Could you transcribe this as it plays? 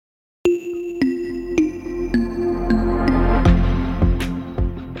Good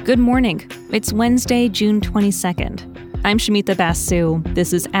morning. It's Wednesday, June 22nd. I'm Shamita Basu.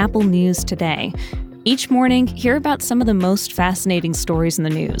 This is Apple News Today. Each morning, hear about some of the most fascinating stories in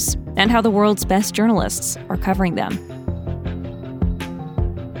the news and how the world's best journalists are covering them.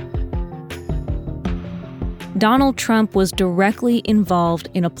 Donald Trump was directly involved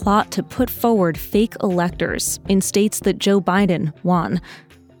in a plot to put forward fake electors in states that Joe Biden won.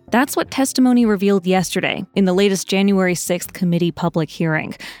 That's what testimony revealed yesterday in the latest January 6th committee public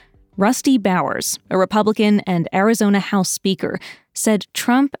hearing. Rusty Bowers, a Republican and Arizona House Speaker, said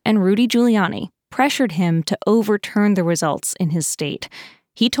Trump and Rudy Giuliani pressured him to overturn the results in his state.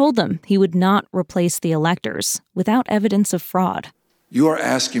 He told them he would not replace the electors without evidence of fraud. You are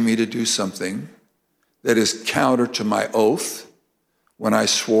asking me to do something that is counter to my oath when I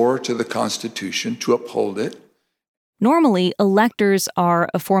swore to the Constitution to uphold it. Normally, electors are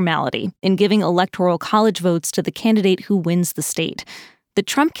a formality in giving electoral college votes to the candidate who wins the state. The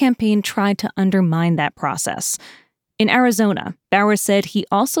Trump campaign tried to undermine that process. In Arizona, Bowers said he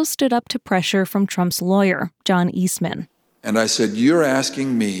also stood up to pressure from Trump's lawyer, John Eastman. And I said, you're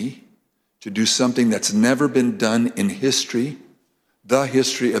asking me to do something that's never been done in history, the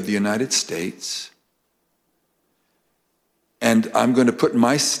history of the United States. And I'm going to put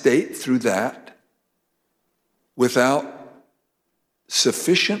my state through that without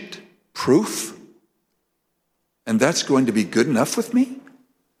sufficient proof, and that's going to be good enough with me?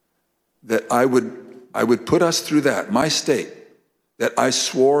 That I would put us through that, my state, that I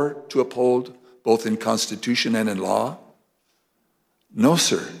swore to uphold both in Constitution and in law? No,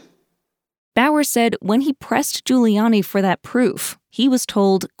 sir. Bowers said when he pressed Giuliani for that proof, he was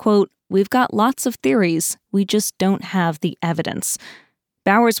told, quote, "We've got lots of theories, we just don't have the evidence."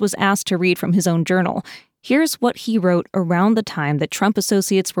 Bowers was asked to read from his own journal. Here's what he wrote around the time that Trump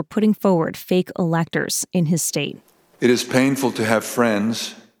associates were putting forward fake electors in his state. It is painful to have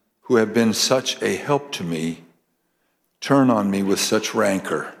friends who have been such a help to me turn on me with such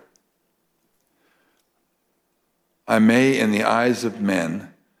rancor. I may, in the eyes of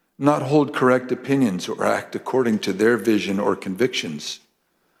men, not hold correct opinions or act according to their vision or convictions,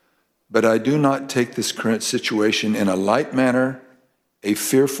 but I do not take this current situation in a light manner, a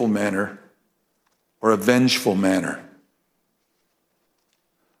fearful manner, or a vengeful manner.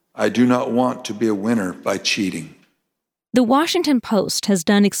 I do not want to be a winner by cheating. The Washington Post has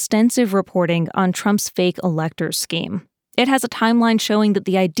done extensive reporting on Trump's fake electors scheme. It has a timeline showing that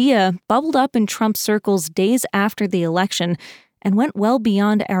the idea bubbled up in Trump circles days after the election and went well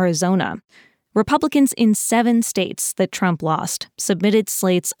beyond Arizona. Republicans in 7 states that Trump lost submitted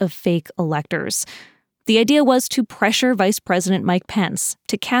slates of fake electors. The idea was to pressure Vice President Mike Pence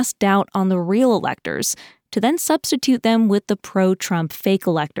to cast doubt on the real electors, to then substitute them with the pro-Trump fake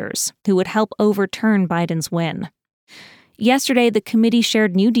electors who would help overturn Biden's win. Yesterday, the committee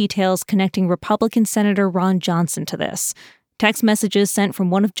shared new details connecting Republican Senator Ron Johnson to this. Text messages sent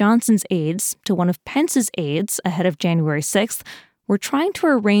from one of Johnson's aides to one of Pence's aides ahead of January 6th were trying to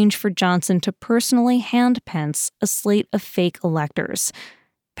arrange for Johnson to personally hand Pence a slate of fake electors.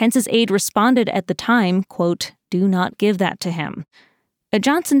 Pence's aide responded at the time, quote, "Do not give that to him." A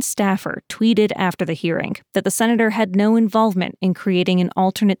Johnson staffer tweeted after the hearing that the senator had no involvement in creating an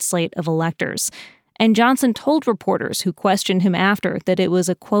alternate slate of electors, and Johnson told reporters who questioned him after that it was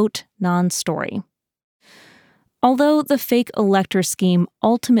a, quote, non-story. Although the fake elector scheme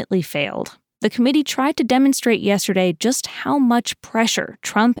ultimately failed, the committee tried to demonstrate yesterday just how much pressure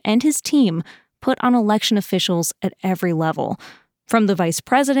Trump and his team put on election officials at every level, from the vice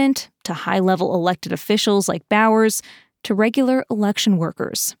president to high-level elected officials like Bowers to regular election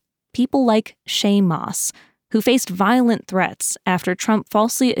workers, people like Shay Moss, who faced violent threats after Trump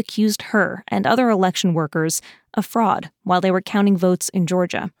falsely accused her and other election workers of fraud while they were counting votes in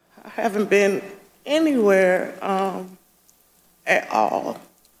Georgia. I haven't been anywhere at all.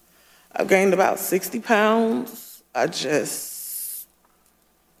 I've gained about 60 pounds. I just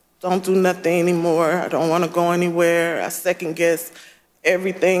don't do nothing anymore. I don't want to go anywhere. I second guess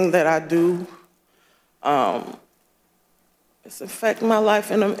everything that I do. It's affecting my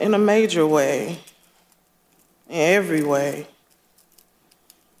life in a major way, in every way,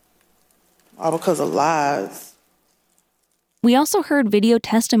 all because of lies. We also heard video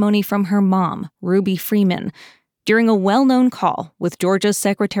testimony from her mom, Ruby Freeman. During a well-known call with Georgia's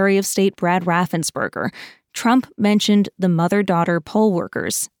Secretary of State Brad Raffensperger, Trump mentioned the mother-daughter poll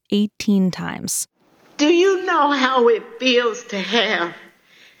workers 18 times. Do you know how it feels to have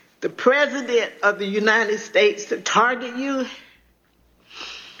the President of the United States to target you?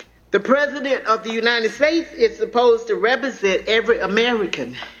 The President of the United States is supposed to represent every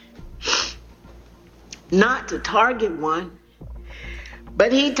American. not to target one,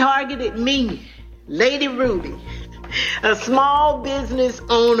 but he targeted me, Lady Ruby, a small business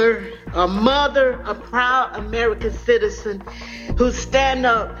owner, a mother, a proud American citizen who stand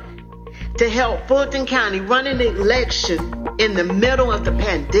up to help Fulton County run an election in the middle of the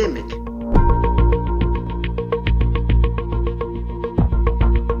pandemic.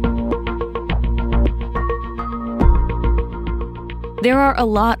 There are a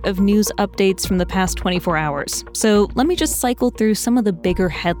lot of news updates from the past 24 hours, so let me just cycle through some of the bigger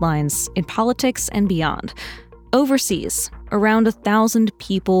headlines in politics and beyond. Overseas, around 1,000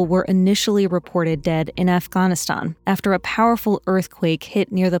 people were initially reported dead in Afghanistan after a powerful earthquake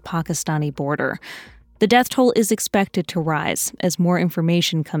hit near the Pakistani border. The death toll is expected to rise as more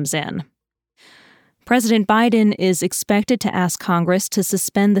information comes in. President Biden is expected to ask Congress to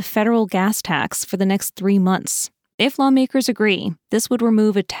suspend the federal gas tax for the next 3 months. If lawmakers agree, this would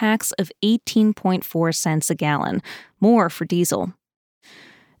remove a tax of 18.4 cents a gallon, more for diesel.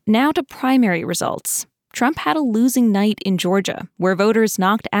 Now to primary results. Trump had a losing night in Georgia, where voters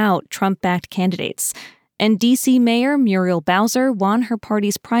knocked out Trump-backed candidates. And D.C. Mayor Muriel Bowser won her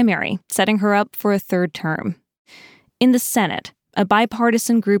party's primary, setting her up for a third term. In the Senate, a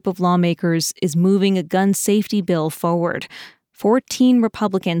bipartisan group of lawmakers is moving a gun safety bill forward. 14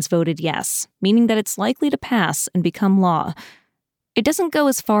 Republicans voted yes, meaning that it's likely to pass and become law. It doesn't go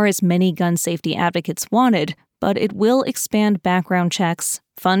as far as many gun safety advocates wanted, but it will expand background checks,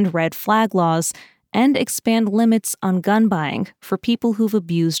 fund red flag laws, and expand limits on gun buying for people who've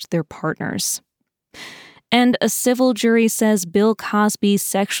abused their partners. And a civil jury says Bill Cosby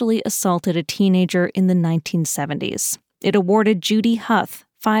sexually assaulted a teenager in the 1970s. It awarded Judy Huth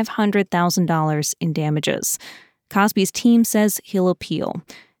 $500,000 in damages. Cosby's team says he'll appeal.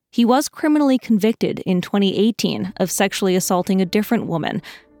 He was criminally convicted in 2018 of sexually assaulting a different woman,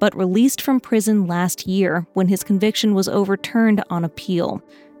 but released from prison last year when his conviction was overturned on appeal.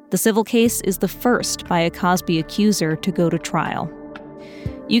 The civil case is the first by a Cosby accuser to go to trial.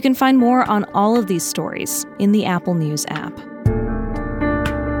 You can find more on all of these stories in the Apple News app.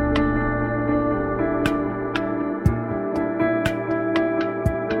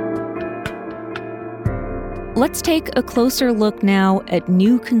 Let's take a closer look now at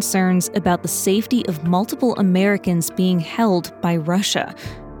new concerns about the safety of multiple Americans being held by Russia.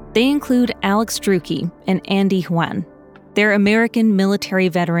 They include Alex Drueke and Andy Huan. They're American military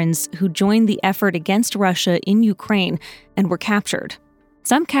veterans who joined the effort against Russia in Ukraine and were captured.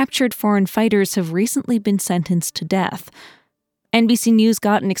 Some captured foreign fighters have recently been sentenced to death. NBC News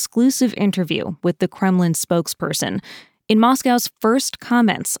got an exclusive interview with the Kremlin spokesperson. In Moscow's first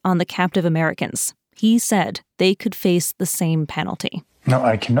comments on the captive Americans, he said they could face the same penalty. No,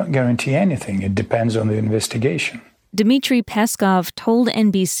 I cannot guarantee anything. It depends on the investigation. Dmitry Peskov told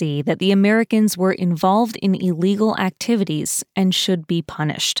NBC that the Americans were involved in illegal activities and should be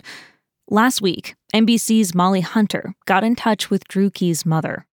punished. Last week, NBC's Molly Hunter got in touch with Druke's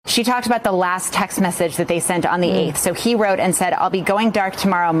mother. She talked about the last text message that they sent on the 8th. So he wrote and said, "I'll be going dark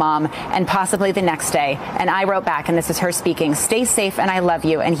tomorrow, Mom, and possibly the next day." And I wrote back, and this is her speaking, "Stay safe and I love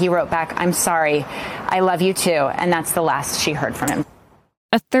you." And he wrote back, "I'm sorry, I love you too." And that's the last she heard from him.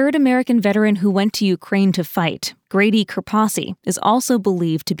 A third American veteran who went to Ukraine to fight, Grady Kirpasi, is also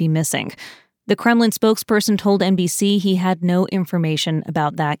believed to be missing. The Kremlin spokesperson told NBC he had no information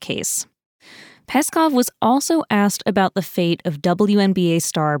about that case. Peskov was also asked about the fate of WNBA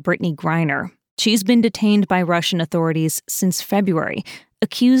star Brittany Griner. She's been detained by Russian authorities since February,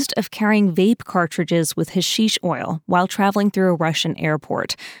 accused of carrying vape cartridges with hashish oil while traveling through a Russian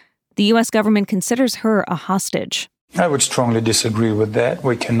airport. The U.S. government considers her a hostage. I would strongly disagree with that.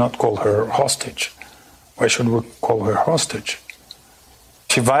 We cannot call her hostage. Why should we call her hostage?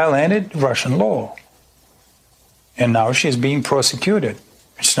 She violated Russian law. And now she's being prosecuted.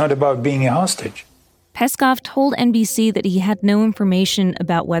 It's not about being a hostage. Peskov told NBC that he had no information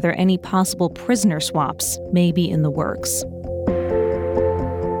about whether any possible prisoner swaps may be in the works.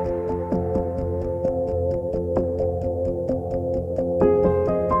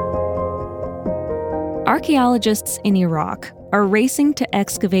 Archaeologists in Iraq are racing to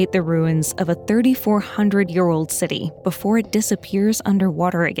excavate the ruins of a 3,400-year-old city before it disappears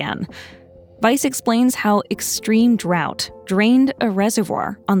underwater again. Vice explains how extreme drought drained a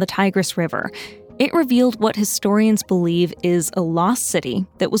reservoir on the Tigris River. It revealed what historians believe is a lost city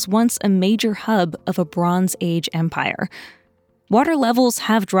that was once a major hub of a Bronze Age empire. Water levels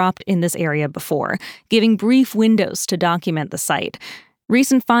have dropped in this area before, giving brief windows to document the site.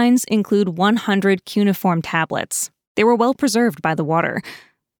 Recent finds include 100 cuneiform tablets. They were well preserved by the water.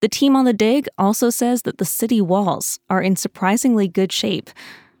 The team on the dig also says that the city walls are in surprisingly good shape.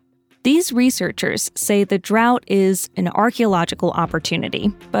 These researchers say the drought is an archaeological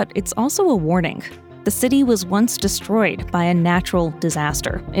opportunity, but it's also a warning. The city was once destroyed by a natural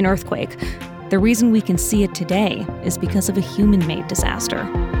disaster, an earthquake. The reason we can see it today is because of a human-made disaster,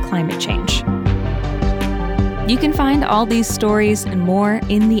 climate change. You can find all these stories and more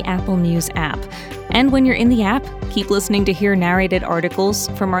in the Apple News app. And when you're in the app, keep listening to hear narrated articles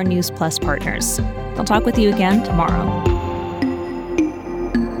from our News Plus partners. I'll talk with you again tomorrow.